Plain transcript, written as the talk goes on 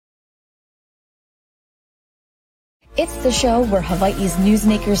It's the show where Hawaii's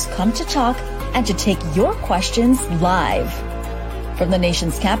newsmakers come to talk and to take your questions live. From the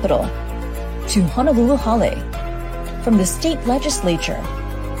nation's capital to Honolulu Hale, from the state legislature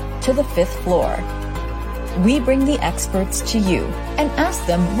to the fifth floor, we bring the experts to you and ask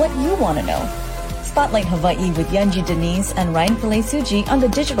them what you want to know. Spotlight Hawaii with Yunji Denise and Ryan Kalei-Tsuji on the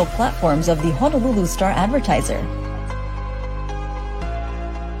digital platforms of the Honolulu Star-Advertiser.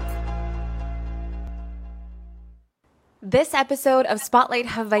 This episode of Spotlight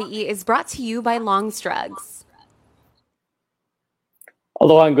Hawaii is brought to you by Long's Drugs.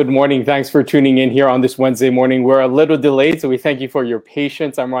 Aloha and good morning. Thanks for tuning in here on this Wednesday morning. We're a little delayed, so we thank you for your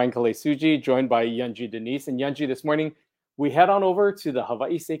patience. I'm Ryan Kalei-Tsuji, joined by Yunji Denise. And Yunji, this morning, we head on over to the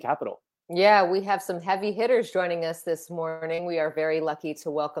Hawaii State Capitol. Yeah, we have some heavy hitters joining us this morning. We are very lucky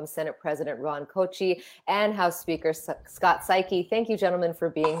to welcome Senate President Ron Kochi and House Speaker Scott Saiki. Thank you, gentlemen, for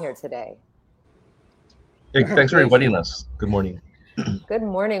being here today. Hey, thanks for inviting us. Good morning. Good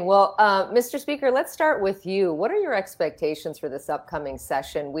morning. Well, Mr. Speaker, let's start with you. What are your expectations for this upcoming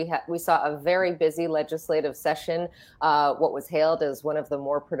session? We saw a very busy legislative session, what was hailed as one of the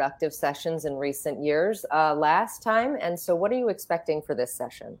more productive sessions in recent years last time. And so what are you expecting for this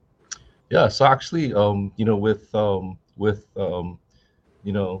session? Yeah, so actually, with the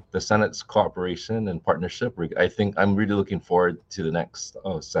Senate's cooperation and partnership, I think I'm really looking forward to the next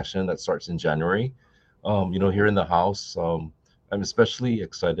session that starts in January. Here in the House, I'm especially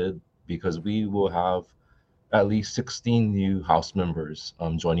excited because we will have at least 16 new House members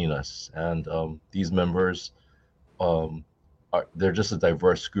joining us. And these members, they're just a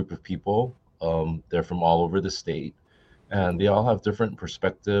diverse group of people. They're from all over the state. And they all have different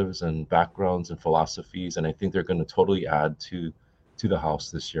perspectives and backgrounds and philosophies. And I think they're going to totally add to the House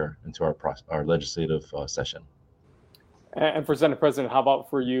this year and to our legislative session. And for Senate President, how about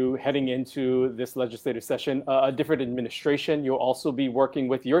for you heading into this legislative session, a different administration? You'll also be working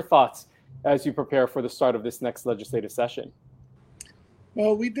with your thoughts as you prepare for the start of this next legislative session.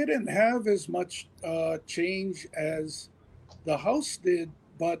 Well, we didn't have as much change as the House did,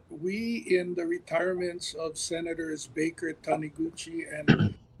 but we, in the retirements of Senators Baker, Taniguchi,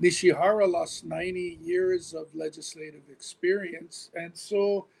 and Nishihara, lost 90 years of legislative experience. And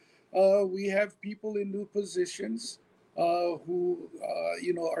so we have people in new positions who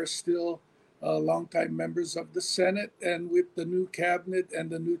are still longtime members of the Senate, and with the new cabinet and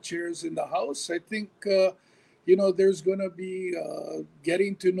the new chairs in the House, I think there's going to be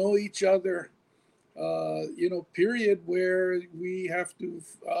getting to know each other. Period, where we have to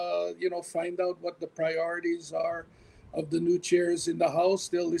find out what the priorities are of the new chairs in the House.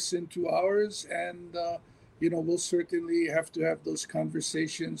 They'll listen to ours, and we'll certainly have to have those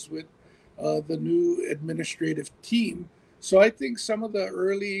conversations with the new administrative team. So I think some of the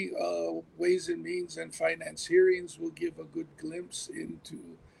early Ways and Means and Finance hearings will give a good glimpse into,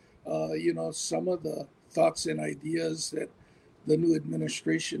 some of the thoughts and ideas that the new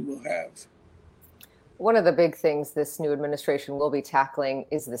administration will have. One of the big things this new administration will be tackling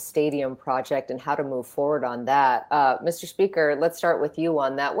is the stadium project and how to move forward on that. Mr. Speaker, let's start with you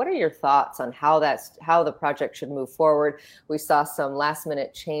on that. What are your thoughts on how the project should move forward? We saw some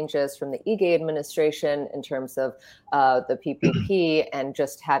last-minute changes from the Ige administration in terms of the PPP and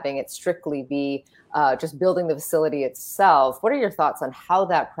just having it strictly be just building the facility itself. What are your thoughts on how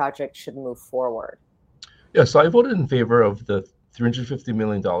that project should move forward? Yeah, so I voted in favor of the $350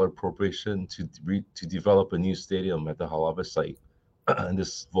 million appropriation to develop a new stadium at the Halawa site, and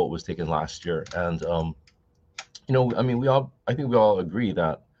this vote was taken last year. And I think we all agree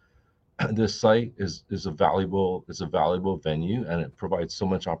that this site is a valuable venue, and it provides so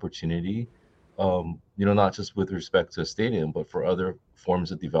much opportunity. Not just with respect to a stadium, but for other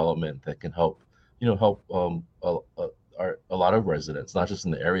forms of development that can help a lot of residents, not just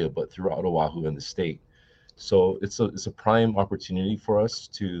in the area, but throughout Oahu and the state. So it's a prime opportunity for us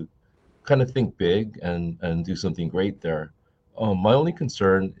to kind of think big and do something great there. My only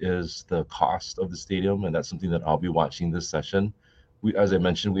concern is the cost of the stadium, and that's something that I'll be watching this session. As I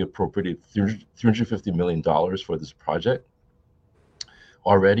mentioned, we appropriated $350 million for this project.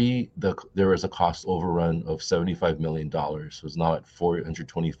 Already, there is a cost overrun of $75 million. So it's now at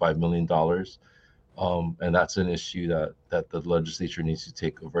 $425 million. And that's an issue that the legislature needs to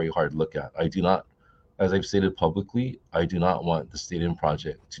take a very hard look at. As I've stated publicly, I do not want the stadium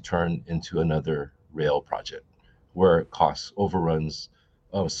project to turn into another rail project where cost overruns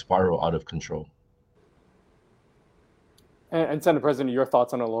spiral out of control. And Senate President, your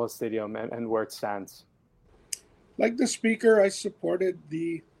thoughts on Aloha Stadium and where it stands? Like the Speaker, I supported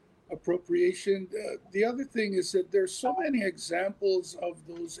the appropriation. The other thing is that there's so many examples of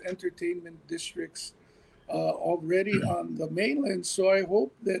those entertainment districts already on the mainland. So I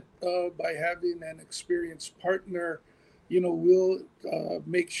hope that by having an experienced partner, we'll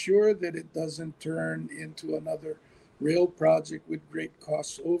make sure that it doesn't turn into another rail project with great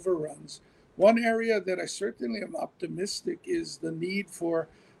cost overruns. One area that I certainly am optimistic is the need for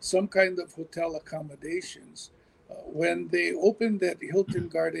some kind of hotel accommodations. When they opened that Hilton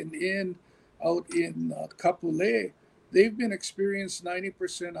Garden Inn out in Kapolei, they've been experienced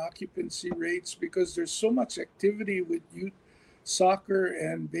 90% occupancy rates because there's so much activity with youth soccer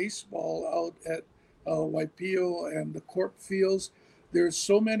and baseball out at Waipio and the Corp Fields. There's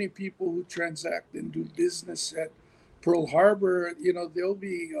so many people who transact and do business at Pearl Harbor. There'll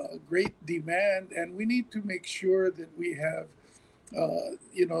be great demand, and we need to make sure that we have,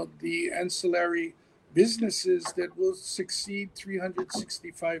 the ancillary businesses that will succeed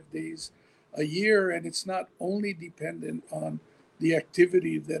 365 days a year, and it's not only dependent on the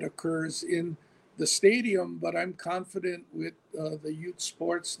activity that occurs in the stadium, but I'm confident with the youth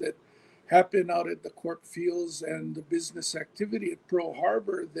sports that happen out at the Corp Fields and the business activity at Pearl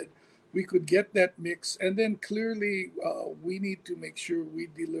Harbor that we could get that mix. And then clearly we need to make sure we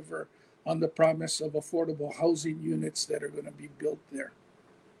deliver on the promise of affordable housing units that are going to be built there.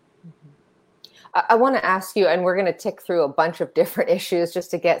 Mm-hmm. I want to ask you, and we're going to tick through a bunch of different issues just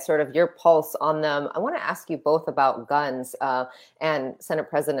to get sort of your pulse on them. I want to ask you both about guns. And Senate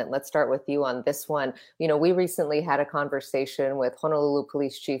President, let's start with you on this one. We recently had a conversation with Honolulu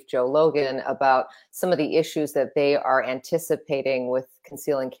Police Chief Joe Logan about some of the issues that they are anticipating with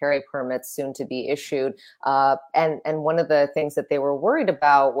conceal and carry permits soon to be issued. And one of the things that they were worried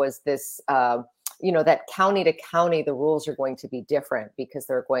about was this that county to county, the rules are going to be different because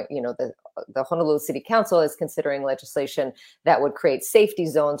they're going, the Honolulu City Council is considering legislation that would create safety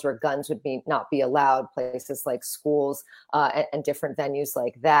zones where guns would not be allowed, places like schools and different venues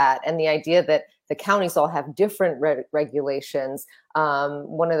like that. And the idea that the counties all have different regulations.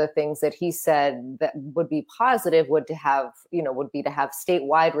 One of the things that he said that would be positive would be to have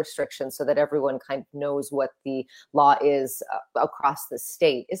statewide restrictions so that everyone kind of knows what the law is across the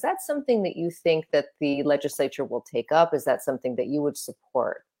state. Is that something that you think that the legislature will take up? Is that something that you would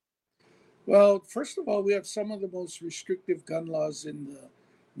support? Well, first of all, we have some of the most restrictive gun laws in the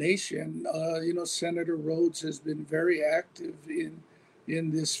nation. Senator Rhodes has been very active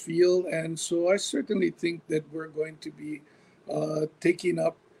in this field. And so I certainly think that we're going to be taking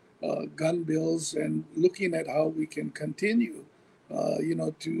up gun bills and looking at how we can continue,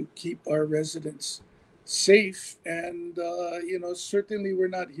 to keep our residents safe. And, certainly we're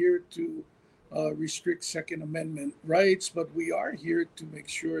not here to restrict Second Amendment rights, but we are here to make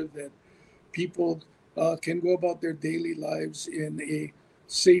sure that people can go about their daily lives in a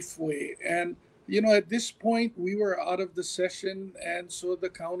safe way. And at this point, we were out of the session, and so the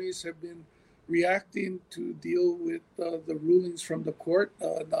counties have been reacting to deal with the rulings from the court.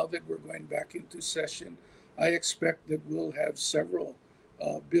 Now that we're going back into session, I expect that we'll have several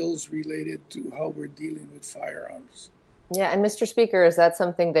bills related to how we're dealing with firearms. Yeah, and Mr. Speaker, is that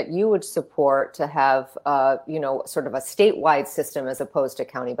something that you would support to have, sort of a statewide system as opposed to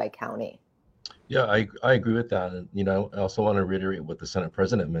county by county? Yeah, I agree with that. And, I also want to reiterate what the Senate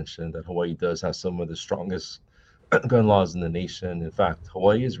President mentioned, that Hawaii does have some of the strongest gun laws in the nation. In fact,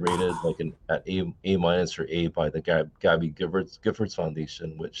 Hawaii is rated at A minus or A by the Gabby Giffords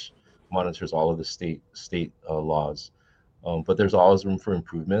Foundation, which monitors all of the state laws. But there's always room for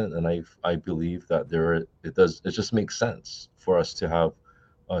improvement, and I believe that it just makes sense for us to have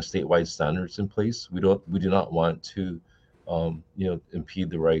statewide standards in place. We do not want to impede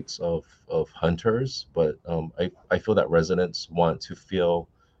the rights of hunters, but I feel that residents want to feel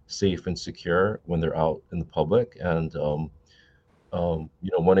safe and secure when they're out in the public. And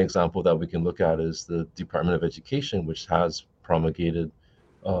one example that we can look at is the Department of Education, which has promulgated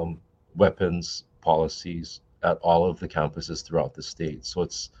weapons policies at all of the campuses throughout the state. So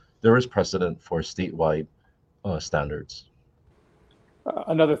there is precedent for statewide standards.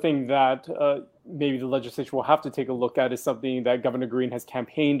 Another thing that maybe the legislature will have to take a look at is something that Governor Green has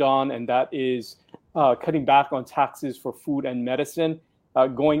campaigned on, and that is cutting back on taxes for food and medicine.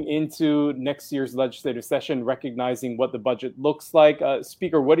 Going into next year's legislative session, recognizing what the budget looks like.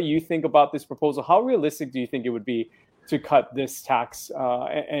 Speaker, what do you think about this proposal? How realistic do you think it would be to cut this tax?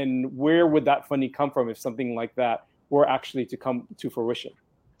 And where would that funding come from if something like that were actually to come to fruition?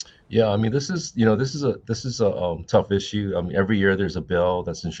 Yeah, I mean, this is a tough issue. I mean, every year there's a bill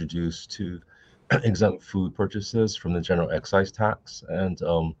that's introduced to exempt food purchases from the general excise tax. And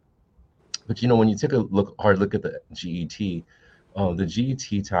but when you take a hard look at the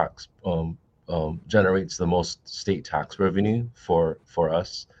GET tax generates the most state tax revenue for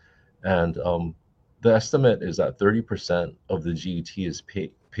us. And the estimate is that 30% of the GET is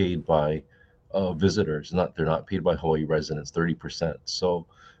paid by visitors. They're not paid by Hawaii residents. 30%. So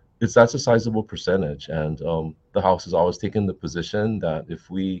that's a sizable percentage, and the House has always taken the position that if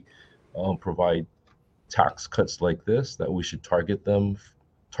we provide tax cuts like this, that we should target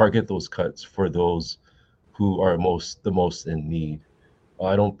those cuts for those who are the most in need.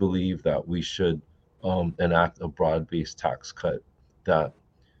 I don't believe that we should enact a broad-based tax cut that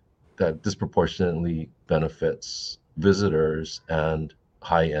disproportionately benefits visitors and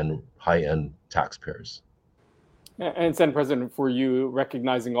high-end taxpayers. And Senate President, for you,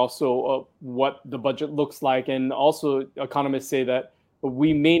 recognizing also what the budget looks like, and also economists say that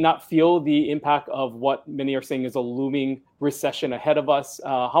we may not feel the impact of what many are saying is a looming recession ahead of us.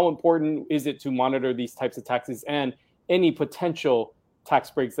 How important is it to monitor these types of taxes and any potential tax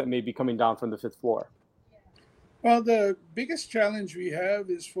breaks that may be coming down from the fifth floor? Well, the biggest challenge we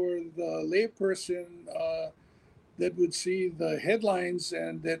have is for the layperson that would see the headlines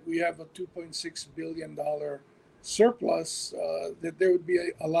and that we have a $2.6 billion surplus, that there would be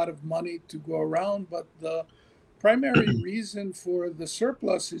a lot of money to go around. But the primary reason for the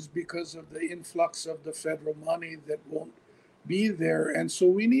surplus is because of the influx of the federal money that won't be there. And so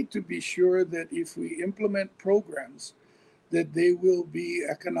we need to be sure that if we implement programs, that they will be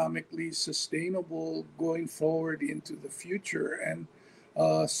economically sustainable going forward into the future. And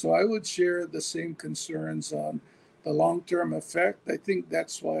so I would share the same concerns on the long-term effect. I think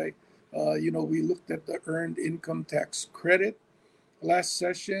that's why, we looked at the earned income tax credit. Last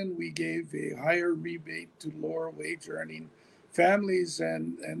session, we gave a higher rebate to lower wage earning families.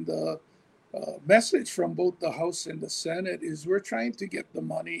 And the message from both the House and the Senate is we're trying to get the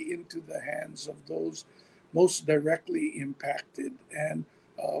money into the hands of those most directly impacted. And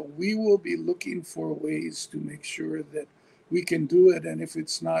we will be looking for ways to make sure that we can do it. And if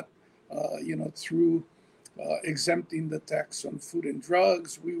it's not, through exempting the tax on food and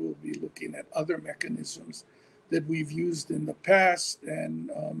drugs, we will be looking at other mechanisms that we've used in the past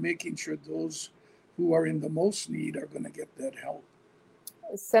and making sure those who are in the most need are going to get that help.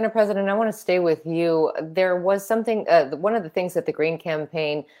 Senate President, I want to stay with you. There was something, one of the things that the Green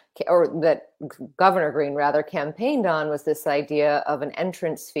campaign, or that Governor Green rather, campaigned on was this idea of an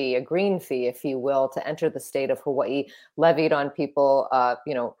entrance fee, a green fee, if you will, to enter the state of Hawaii, levied on people,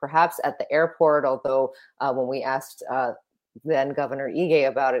 perhaps at the airport, although when we asked then Governor Ige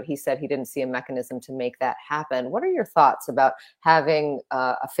about it, he said he didn't see a mechanism to make that happen. What are your thoughts about having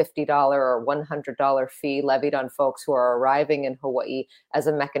a $50 or $100 fee levied on folks who are arriving in Hawaii as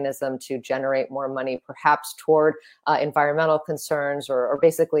a mechanism to generate more money, perhaps toward environmental concerns, or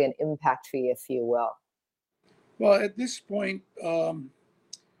basically an impact fee, if you will? Well, at this point,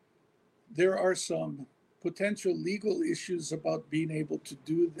 there are some potential legal issues about being able to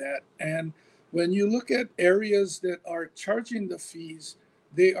do that. And when you look at areas that are charging the fees,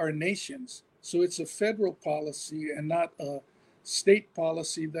 they are nations. So it's a federal policy and not a state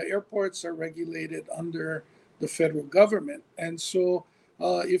policy. The airports are regulated under the federal government. And so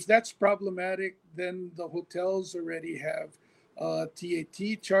if that's problematic, then the hotels already have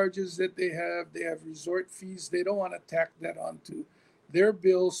TAT charges that they have resort fees. They don't want to tack that onto their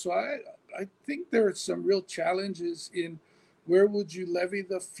bills. So I think there are some real challenges in where would you levy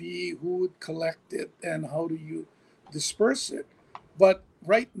the fee, who would collect it, and how do you disperse it? But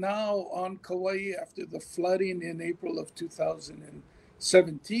right now on Kauai, after the flooding in April of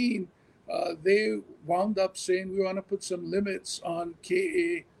 2017, they wound up saying we want to put some limits on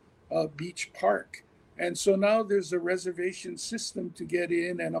KA Beach Park. And so now there's a reservation system to get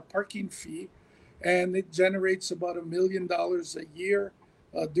in and a parking fee, and it generates about $1 million a year.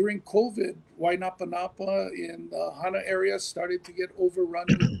 During COVID, Wainapa Napa in the Hana area started to get overrun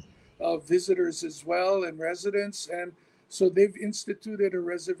with visitors as well and residents. And so they've instituted a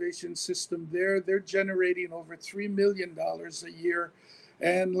reservation system there. They're generating over $3 million a year.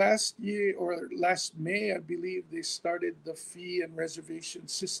 And last May, I believe, they started the fee and reservation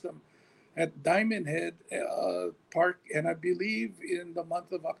system at Diamond Head Park. And I believe in the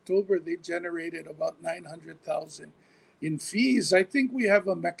month of October, they generated about $900,000 in fees. I think we have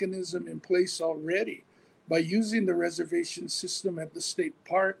a mechanism in place already by using the reservation system at the state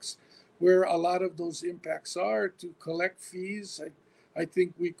parks, where a lot of those impacts are, to collect fees. I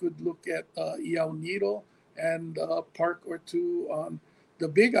think we could look at Iaunito and a park or two on the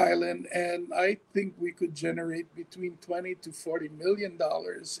Big Island, and I think we could generate between $20 to $40 million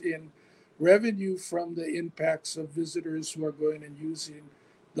in revenue from the impacts of visitors who are going and using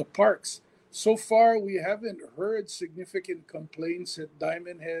the parks. So far, we haven't heard significant complaints at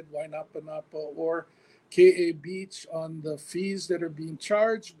Diamond Head, Wainapa Napa, or KA Beach on the fees that are being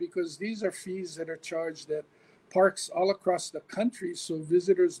charged, because these are fees that are charged at parks all across the country, so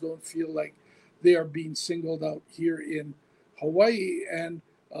visitors don't feel like they are being singled out here in Hawaii. And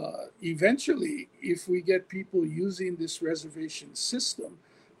eventually, if we get people using this reservation system,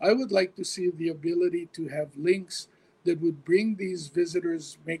 I would like to see the ability to have links that would bring these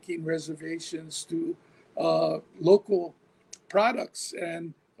visitors making reservations to local products,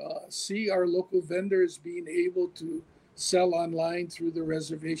 and see our local vendors being able to sell online through the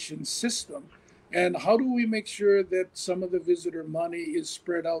reservation system. And how do we make sure that some of the visitor money is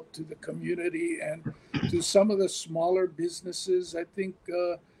spread out to the community and to some of the smaller businesses? I think,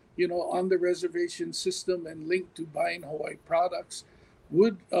 on the reservation system and linked to buying Hawaii products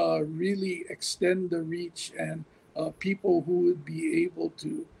would really extend the reach, and people who would be able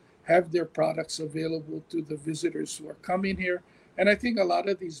to have their products available to the visitors who are coming here. And I think a lot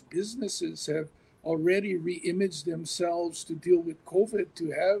of these businesses have already re-imaged themselves to deal with COVID,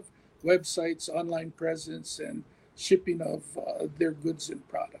 to have websites, online presence, and shipping of their goods and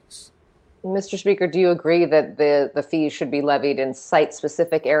products. Mr. Speaker, do you agree that the fees should be levied in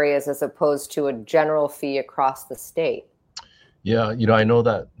site-specific areas as opposed to a general fee across the state? Yeah, I know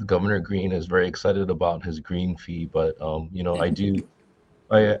that Governor Green is very excited about his green fee, but I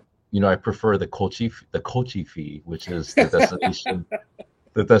prefer the Kochi fee, which is the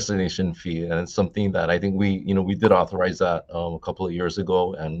destination fee, and it's something that I think we did authorize that a couple of years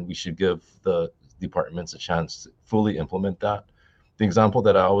ago, and we should give the departments a chance to fully implement that. The example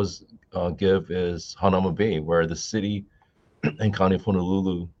that I always give is Hanauma Bay, where the city and County of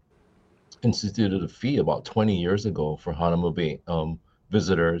Honolulu instituted a fee about 20 years ago for Hanauma Bay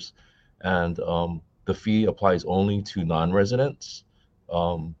visitors, and the fee applies only to non-residents.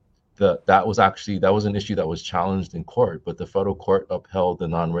 That was an issue that was challenged in court, but the federal court upheld the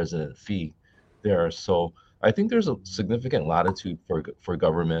non-resident fee there. So I think there's a significant latitude for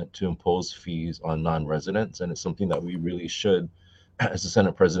government to impose fees on non-residents, and it's something that we really should, as the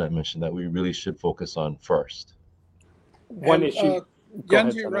Senate President mentioned, that we really should focus on first. One issue.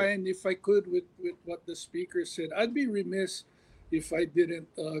 Yanji, Ryan, if I could, with what the speaker said, I'd be remiss if I didn't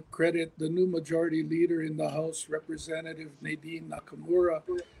credit the new majority leader in the House, Representative Nadine Nakamura.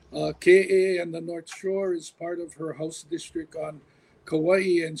 KA and the North Shore is part of her House district on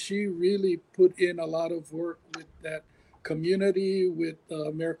Kauai, and she really put in a lot of work with that community, with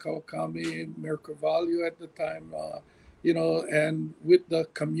Mayor Kawakami, Mayor Carvalho at the time, and with the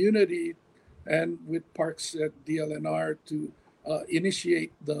community and with Parks at DLNR to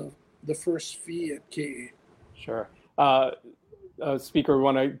initiate the first fee at KA. Sure. Speaker, we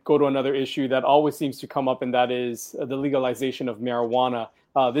want to go to another issue that always seems to come up, and that is the legalization of marijuana.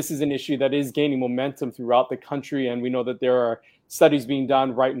 This is an issue that is gaining momentum throughout the country, and we know that there are studies being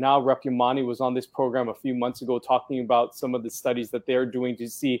done right now. Rep. Yamani was on this program a few months ago talking about some of the studies that they're doing to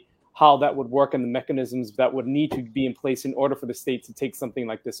see how that would work and the mechanisms that would need to be in place in order for the state to take something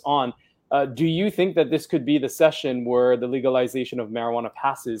like this on. Do you think that this could be the session where the legalization of marijuana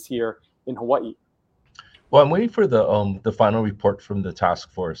passes here in Hawaii? Well, I'm waiting for the final report from the task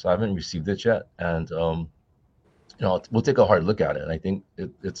force. I haven't received it yet, and we'll take a hard look at it. And I think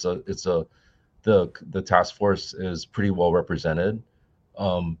the task force is pretty well represented.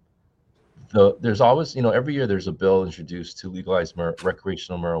 There's always, every year there's a bill introduced to legalize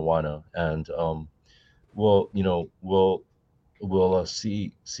recreational marijuana, and we'll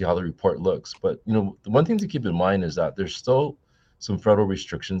see how the report looks. But the one thing to keep in mind is that there's still some federal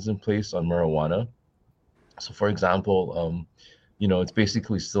restrictions in place on marijuana. So, for example, it's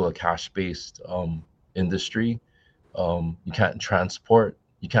basically still a cash-based industry. You can't transport,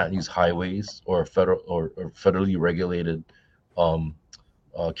 you can't use highways or federally regulated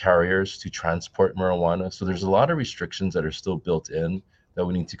carriers to transport marijuana. So there's a lot of restrictions that are still built in that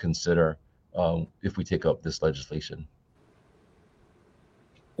we need to consider if we take up this legislation.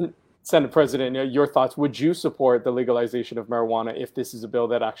 Senate President, your thoughts? Would you support the legalization of marijuana if this is a bill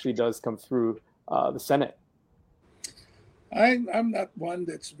that actually does come through the Senate? I'm not one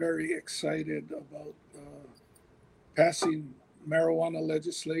that's very excited about passing marijuana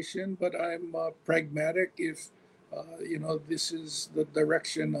legislation, but I'm pragmatic. If this is the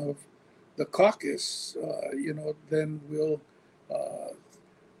direction of the caucus, then we'll,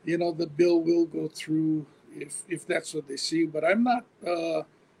 the bill will go through if that's what they see. But I'm not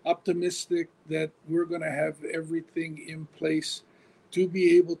optimistic that we're going to have everything in place to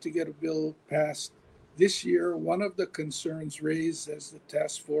be able to get a bill passed this year. One of the concerns raised as the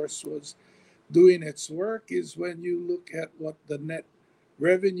task force was doing its work is when you look at what the net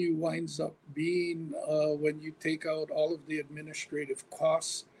revenue winds up being when you take out all of the administrative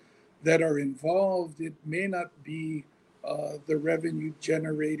costs that are involved, it may not be the revenue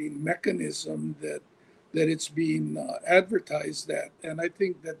generating mechanism that it's being advertised at. And I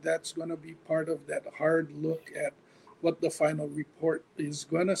think that that's going to be part of that hard look at what the final report is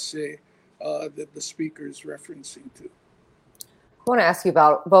going to say that the speaker is referencing to. I want to ask you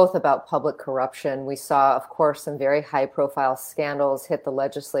about public corruption. We saw, of course, some very high-profile scandals hit the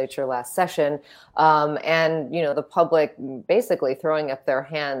legislature last session, and the public basically throwing up their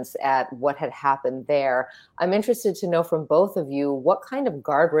hands at what had happened there. I'm interested to know from both of you what kind of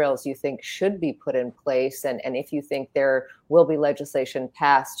guardrails you think should be put in place, and if you think there will be legislation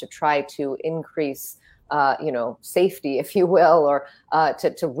passed to try to increase safety, if you will, or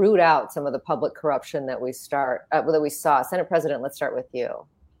to root out some of the public corruption that we saw. Senate President, let's start with you.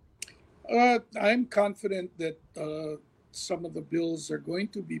 I'm confident that some of the bills are going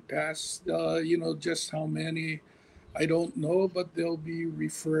to be passed. Just how many, I don't know, but they'll be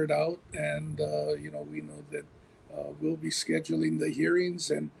referred out, and we know that we'll be scheduling the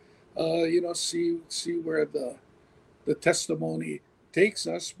hearings and see where the testimony takes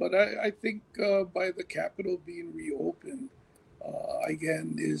us. But I think by the Capitol being reopened,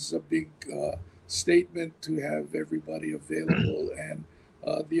 again, is a big statement to have everybody available and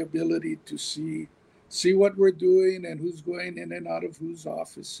the ability to see what we're doing and who's going in and out of whose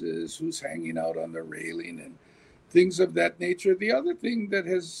offices, who's hanging out on the railing and things of that nature. The other thing that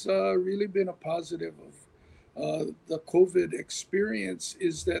has really been a positive of the COVID experience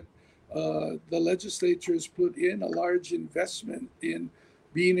is that the legislature has put in a large investment in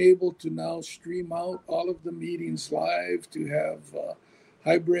being able to now stream out all of the meetings live, to have a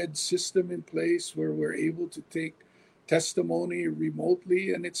hybrid system in place where we're able to take testimony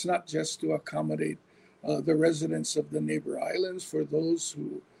remotely. And it's not just to accommodate the residents of the neighbor islands. For those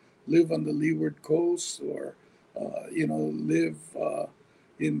who live on the Leeward Coast or, live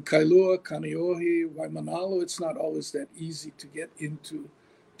in Kailua, Kaneohe, Waimanalo, it's not always that easy to get into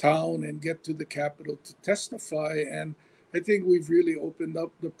town and get to the Capitol to testify. And I think we've really opened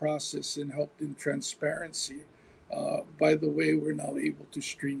up the process and helped in transparency by the way we're now able to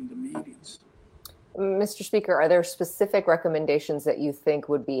stream the meetings. Mr. Speaker, are there specific recommendations that you think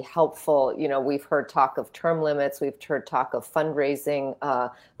would be helpful? We've heard talk of term limits, we've heard talk of fundraising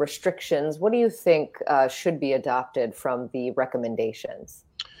restrictions. What do you think should be adopted from the recommendations?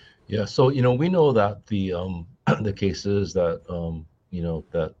 Yeah, so we know that the cases that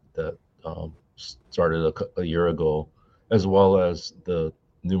that started a year ago, as well as the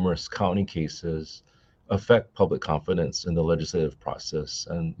numerous county cases, affect public confidence in the legislative process.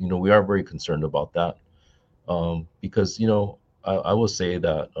 And, we are very concerned about that because, I will say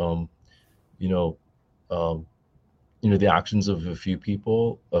that, the actions of a few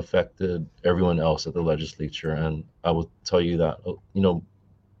people affected everyone else at the legislature. And I will tell you that,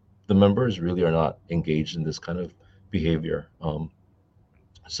 the members really are not engaged in this kind of behavior.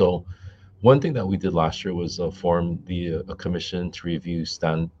 So one thing that we did last year was form a commission to review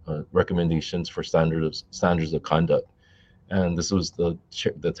recommendations for standards of conduct, and this was the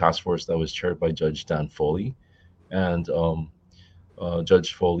task force that was chaired by Judge Dan Foley, and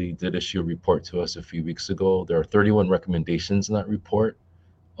Judge Foley did issue a report to us a few weeks ago. There are 31 recommendations in that report.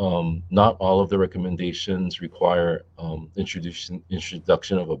 Not all of the recommendations require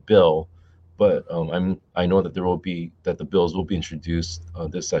introduction of a bill, but I know that the bills will be introduced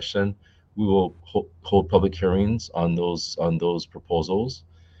this session. We will hold public hearings on those proposals.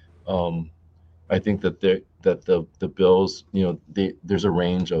 I think that the bills, there's a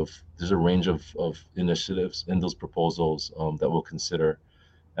range of initiatives in those proposals that we'll consider.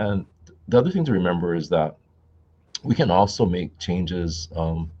 And the other thing to remember is that we can also make changes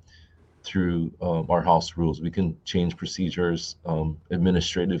through our House rules. We can change procedures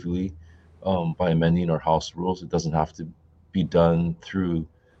administratively by amending our House rules. It doesn't have to be done through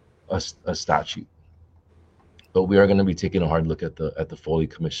a statute. But we are going to be taking a hard look at the Foley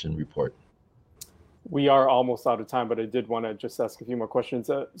Commission report. We are almost out of time, but I did want to just ask a few more questions,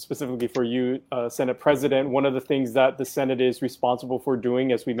 specifically for you, Senate President. One of the things that the Senate is responsible for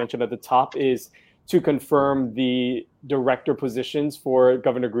doing, as we mentioned at the top, is to confirm the director positions for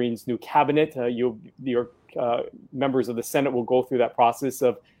Governor Green's new cabinet. Your members of the Senate will go through that process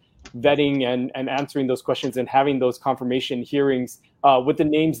of vetting and answering those questions and having those confirmation hearings with the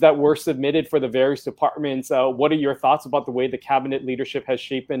names that were submitted for the various departments. What are your thoughts about the way the cabinet leadership has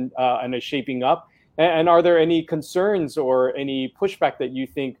shaped and is shaping up? And are there any concerns or any pushback that you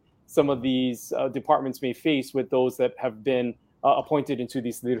think some of these departments may face with those that have been appointed into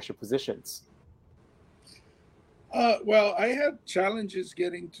these leadership positions? Well, I had challenges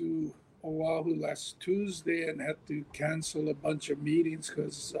getting to Oahu last Tuesday and had to cancel a bunch of meetings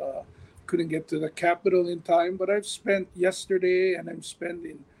because couldn't get to the Capitol in time. But I've spent yesterday and I'm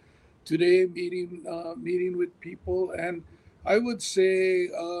spending today meeting with people, and I would say,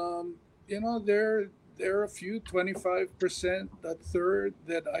 there are a few, 25%, a third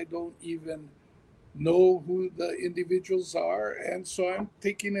that I don't even know who the individuals are, and so I'm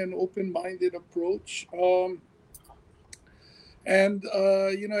taking an open-minded approach.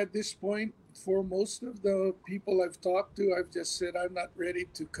 At this point, for most of the people I've talked to, I've just said I'm not ready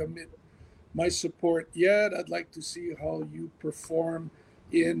to commit my support yet. I'd like to see how you perform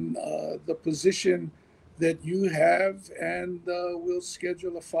in the position that you have, and we'll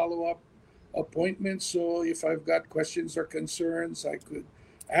schedule a follow-up appointment. So if I've got questions or concerns, I could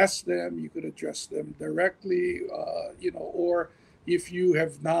ask them. You could address them directly, or if you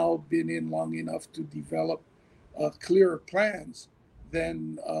have now been in long enough to develop clearer plans,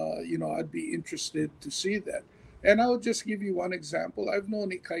 then I'd be interested to see that. And I'll just give you one example. I've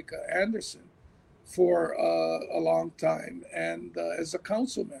known Ikaika Anderson for a long time, and as a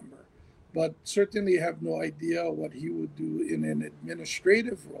council member, but certainly have no idea what he would do in an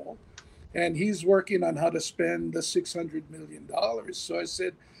administrative role. And he's working on how to spend the $600 million. So I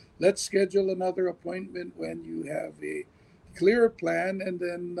said, let's schedule another appointment when you have a clear plan. And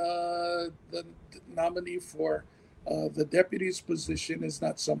then the nominee for the deputy's position is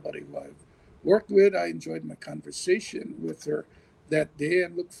not somebody who I've worked with. I enjoyed my conversation with her that day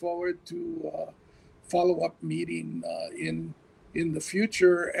and look forward to follow-up meeting in the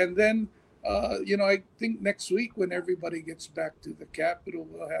future. And then, I think next week when everybody gets back to the Capitol,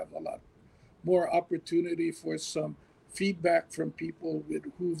 we'll have a lot more opportunity for some feedback from people with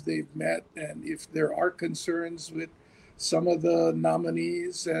who they've met, and if there are concerns with some of the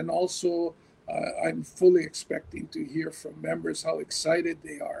nominees. And also, I'm fully expecting to hear from members how excited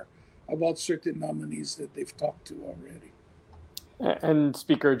they are about certain nominees that they've talked to already. And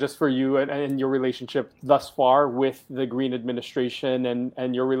Speaker, just for you and your relationship thus far with the Green administration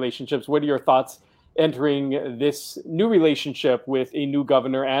and your relationships, what are your thoughts entering this new relationship with a new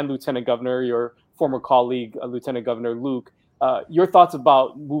governor and lieutenant governor, your former colleague, Lieutenant Governor Luke? Your thoughts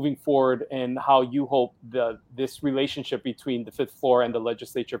about moving forward and how you hope this relationship between the fifth floor and the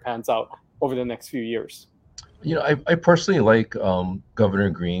legislature pans out over the next few years? I personally like Governor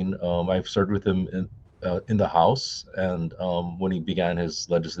Green. I've served with him in the House and when he began his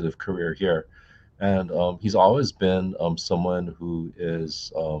legislative career here. And he's always been someone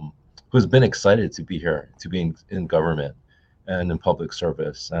who's been excited to be here, to be in government and in public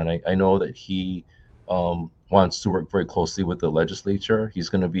service. And I know that he wants to work very closely with the legislature. He's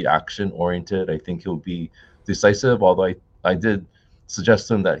going to be action oriented. I think he'll be decisive, although I did suggest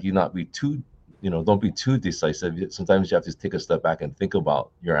to him that he not be too, don't be too decisive. Sometimes you have to take a step back and think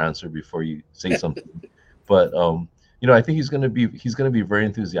about your answer before you say something. But I think he's going to be very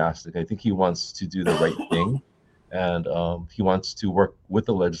enthusiastic. I think he wants to do the right thing, and he wants to work with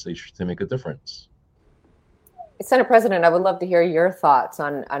the legislature to make a difference. Senate President, I would love to hear your thoughts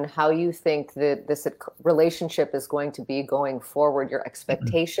on how you think that this relationship is going to be going forward, your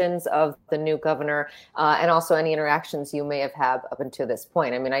expectations of the new governor, and also any interactions you may have had up until this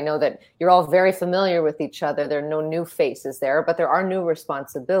point. I mean, I know that you're all very familiar with each other. There are no new faces there, but there are new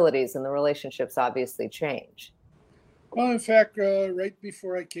responsibilities, and the relationships obviously change. Well, in fact, right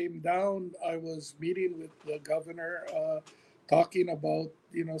before I came down, I was meeting with the governor, talking about,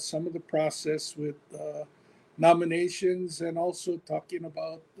 some of the process with nominations, and also talking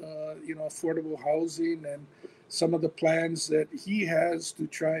about affordable housing and some of the plans that he has to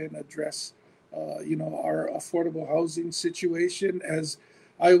try and address our affordable housing situation. As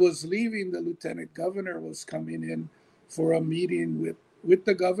I was leaving, the lieutenant governor was coming in for a meeting with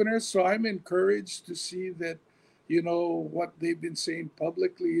the governor. So I'm encouraged to see that what they've been saying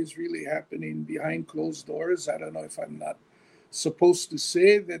publicly is really happening behind closed doors. I don't know if I'm not supposed to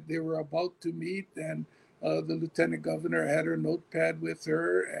say that they were about to meet, and the lieutenant governor had her notepad with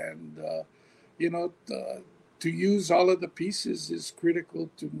her, and to use all of the pieces is critical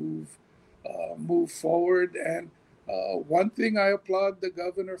to move forward. And one thing I applaud the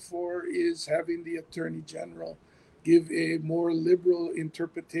governor for is having the attorney general give a more liberal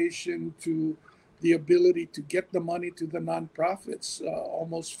interpretation to the ability to get the money to the nonprofits.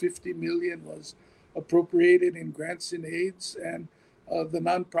 Almost $50 million was appropriated in grants and aids, and the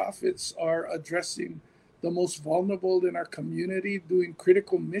nonprofits are addressing the most vulnerable in our community, doing a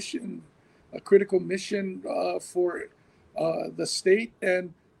critical mission for the state,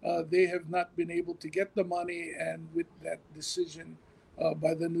 and they have not been able to get the money. And with that decision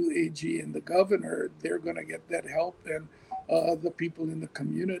by the new AG and the governor, they're going to get that help. And the people in the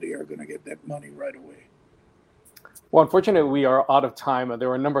community are going to get that money right away. Well, unfortunately, we are out of time. There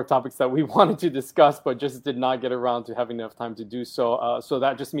were a number of topics that we wanted to discuss, but just did not get around to having enough time to do so. So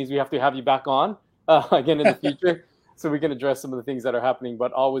that just means we have to have you back on again in the future so we can address some of the things that are happening.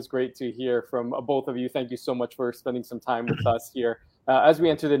 But always great to hear from both of you. Thank you so much for spending some time with us here. As we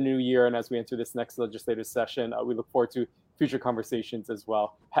enter the new year and as we enter this next legislative session, we look forward to future conversations as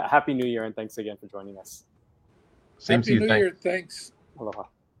well. Happy New Year, and thanks again for joining us. Same to you. Happy New Year. Thanks. Aloha.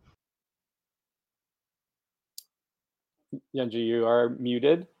 Yunji, you are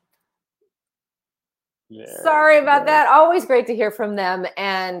muted. There. Sorry about that. Always great to hear from them.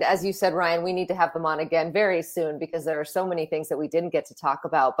 And as you said, Ryan, we need to have them on again very soon because there are so many things that we didn't get to talk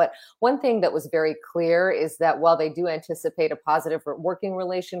about. But one thing that was very clear is that while they do anticipate a positive working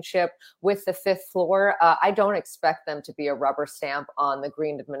relationship with the fifth floor, I don't expect them to be a rubber stamp on the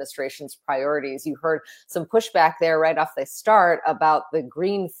Green administration's priorities. You heard some pushback there right off the start about the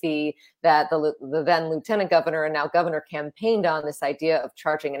green fee that the then lieutenant governor and now governor campaigned on, this idea of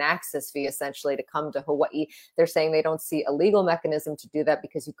charging an access fee essentially to come to Hawaii. They're saying they don't see a legal mechanism to do that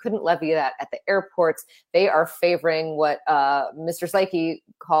because you couldn't levy that at the airports. They are favoring what Mr. Saiki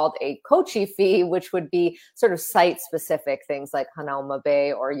called a kochi fee, which would be sort of site-specific things like Hanauma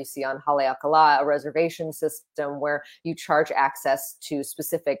Bay, or you see on Haleakala, a reservation system where you charge access to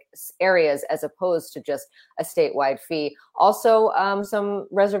specific areas as opposed to just a statewide fee. Also, some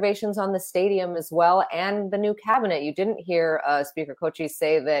reservations on the stadium as well, and the new cabinet. You didn't hear Speaker Kochi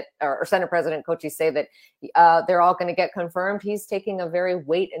say that, or Senate President Kochi say that they're all going to get confirmed. He's taking a very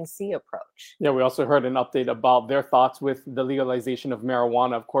wait and see approach. Yeah, we also heard an update about their thoughts with the legalization of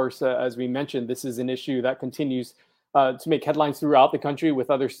marijuana. Of course, as we mentioned, this is an issue that continues to make headlines throughout the country with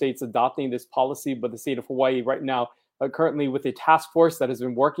other states adopting this policy. But the state of Hawaii right now, currently with a task force that has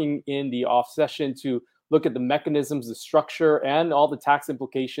been working in the off session to look at the mechanisms, the structure, and all the tax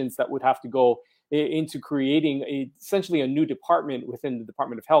implications that would have to go into creating essentially a new department within the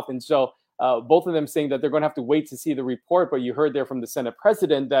Department of Health. And so both of them saying that they're going to have to wait to see the report. But you heard there from the Senate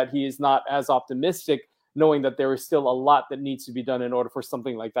president that he is not as optimistic, knowing that there is still a lot that needs to be done in order for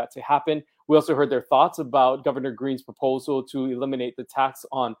something like that to happen. We also heard their thoughts about Governor Green's proposal to eliminate the tax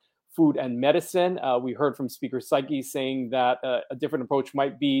on food and medicine. We heard from Speaker Saiki saying that a different approach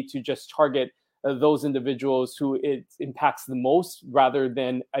might be to just target those individuals who it impacts the most rather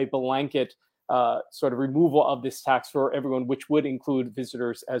than a blanket sort of removal of this tax for everyone, which would include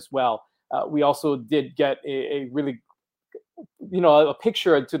visitors as well. We also did get a really, a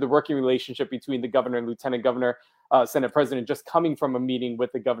picture to the working relationship between the governor and lieutenant governor. Senate president just coming from a meeting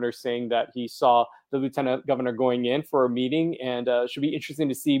with the governor saying that he saw the lieutenant governor going in for a meeting, and should be interesting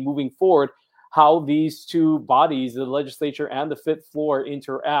to see moving forward how these two bodies, the legislature and the fifth floor,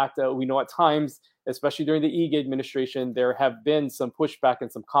 interact. We know at times, especially during the Ige administration, there have been some pushback and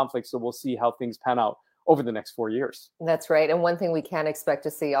some conflict. So we'll see how things pan out over the next 4 years. That's right. And one thing we can expect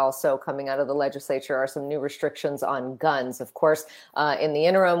to see also coming out of the legislature are some new restrictions on guns. Of course, in the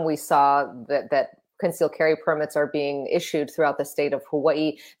interim, we saw that concealed carry permits are being issued throughout the state of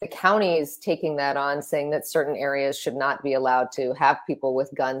Hawaii. The county is taking that on, saying that certain areas should not be allowed to have people with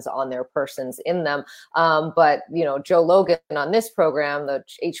guns on their persons in them. But, Joe Logan on this program, the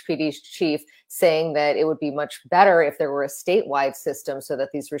HPD chief, saying that it would be much better if there were a statewide system so that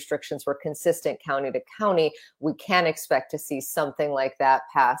these restrictions were consistent county to county. We can expect to see something like that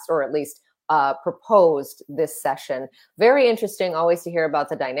passed, or at least proposed this session. Very interesting always to hear about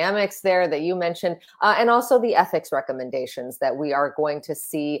the dynamics there that you mentioned, and also the ethics recommendations that we are going to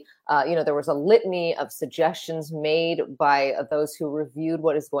see. There was a litany of suggestions made by those who reviewed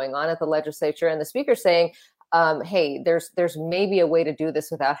what is going on at the legislature, and the speaker saying, hey, there's maybe a way to do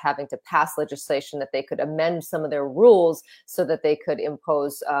this without having to pass legislation, that they could amend some of their rules so that they could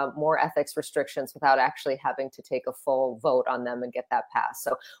impose more ethics restrictions without actually having to take a full vote on them and get that passed.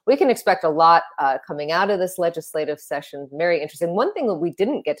 So we can expect a lot coming out of this legislative session. Very interesting. One thing that we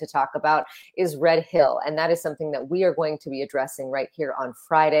didn't get to talk about is Red Hill, and that is something that we are going to be addressing right here on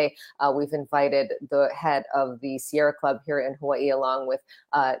Friday. We've invited the head of the Sierra Club here in Hawaii, along with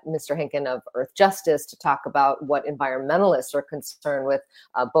Mr. Henkin of Earth Justice, to talk about what environmentalists are concerned with,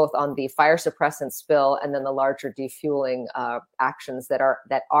 both on the fire suppressant spill and then the larger defueling actions that are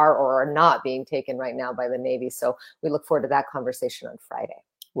or are not being taken right now by the Navy. So we look forward to that conversation on Friday.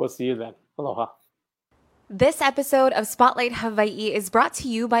 We'll see you then. Aloha. This episode of Spotlight Hawaii is brought to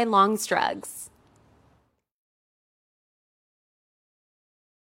you by Long's Drugs.